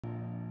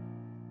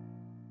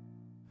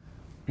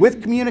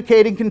With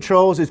communicating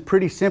controls, it's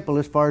pretty simple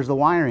as far as the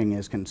wiring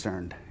is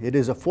concerned. It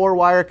is a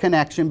 4-wire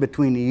connection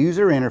between the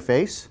user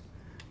interface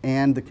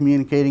and the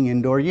communicating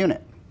indoor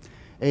unit.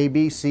 A,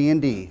 B, C,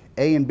 and D.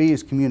 A and B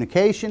is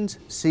communications,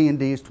 C and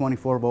D is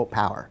 24-volt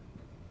power.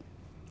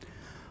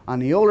 On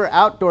the older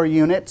outdoor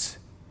units,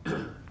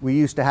 we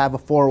used to have a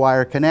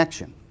 4-wire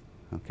connection.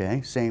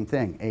 Okay, same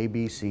thing, A,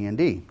 B, C, and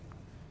D.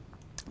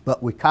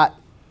 But we caught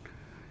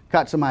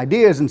some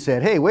ideas and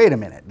said, hey, wait a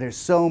minute, there's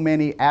so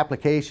many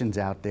applications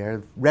out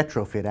there,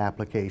 retrofit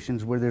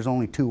applications, where there's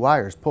only 2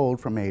 wires pulled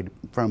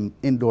from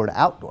indoor to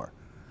outdoor.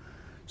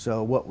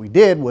 So what we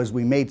did was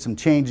we made some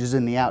changes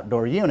in the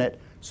outdoor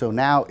unit, so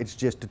now it's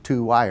just a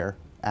 2-wire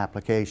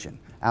application.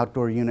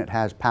 Outdoor unit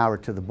has power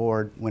to the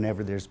board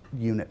whenever there's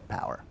unit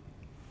power.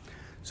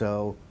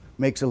 So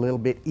makes it a little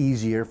bit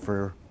easier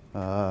for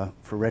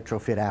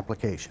retrofit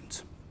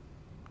applications.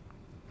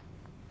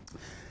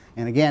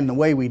 And again, the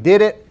way we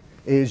did it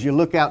is you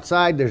look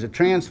outside, there's a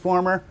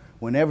transformer.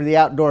 Whenever the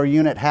outdoor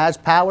unit has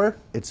power,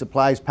 it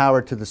supplies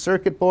power to the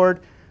circuit board,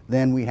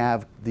 then we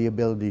have the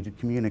ability to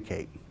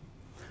communicate.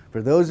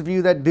 For those of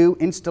you that do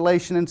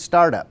installation and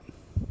startup,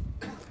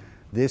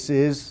 this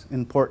is an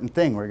important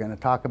thing. We're going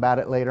to talk about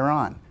it later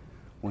on.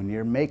 When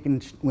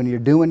you're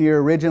doing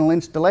your original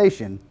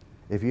installation,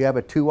 if you have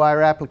a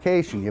 2-wire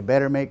application, you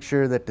better make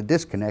sure that the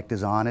disconnect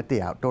is on at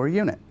the outdoor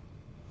unit.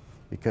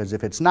 Because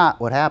if it's not,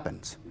 what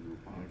happens?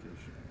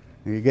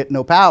 You get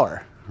no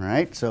power,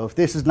 right? So if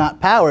this is not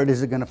powered,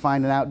 is it going to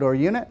find an outdoor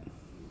unit?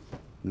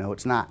 No,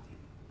 it's not.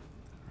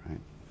 Right?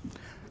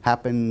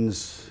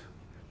 Happens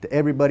to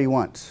everybody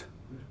once.